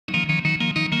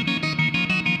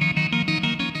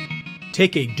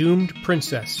Take a doomed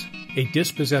princess, a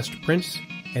dispossessed prince,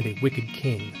 and a wicked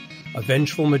king, a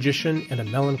vengeful magician and a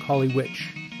melancholy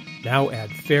witch. Now add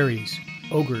fairies,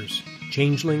 ogres,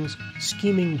 changelings,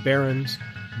 scheming barons,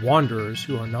 wanderers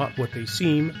who are not what they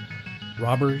seem,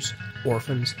 robbers,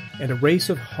 orphans, and a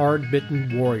race of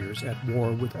hard-bitten warriors at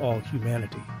war with all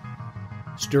humanity.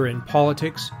 Stir in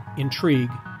politics,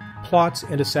 intrigue, plots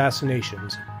and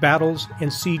assassinations, battles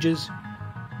and sieges,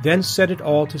 then set it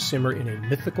all to simmer in a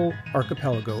mythical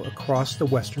archipelago across the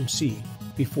Western Sea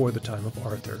before the time of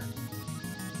Arthur.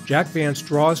 Jack Vance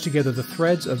draws together the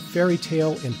threads of fairy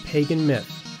tale and pagan myth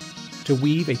to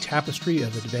weave a tapestry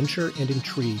of adventure and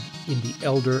intrigue in the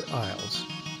Elder Isles.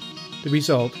 The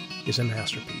result is a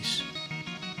masterpiece.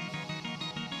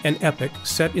 An epic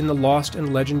set in the lost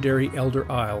and legendary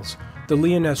Elder Isles, the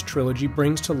Lyonesse trilogy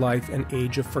brings to life an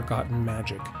age of forgotten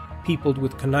magic, peopled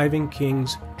with conniving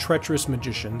kings, treacherous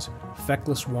magicians,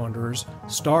 feckless wanderers,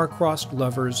 star-crossed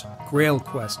lovers, grail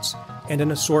quests, and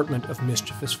an assortment of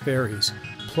mischievous fairies,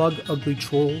 plug-ugly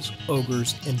trolls,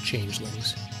 ogres, and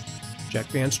changelings. Jack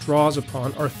Vance draws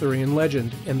upon Arthurian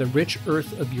legend and the rich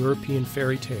earth of European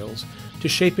fairy tales to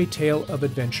shape a tale of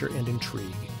adventure and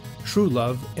intrigue, true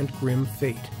love and grim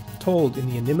fate, told in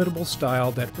the inimitable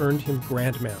style that earned him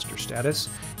Grandmaster status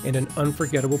and an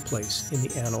unforgettable place in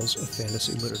the annals of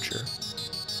fantasy literature.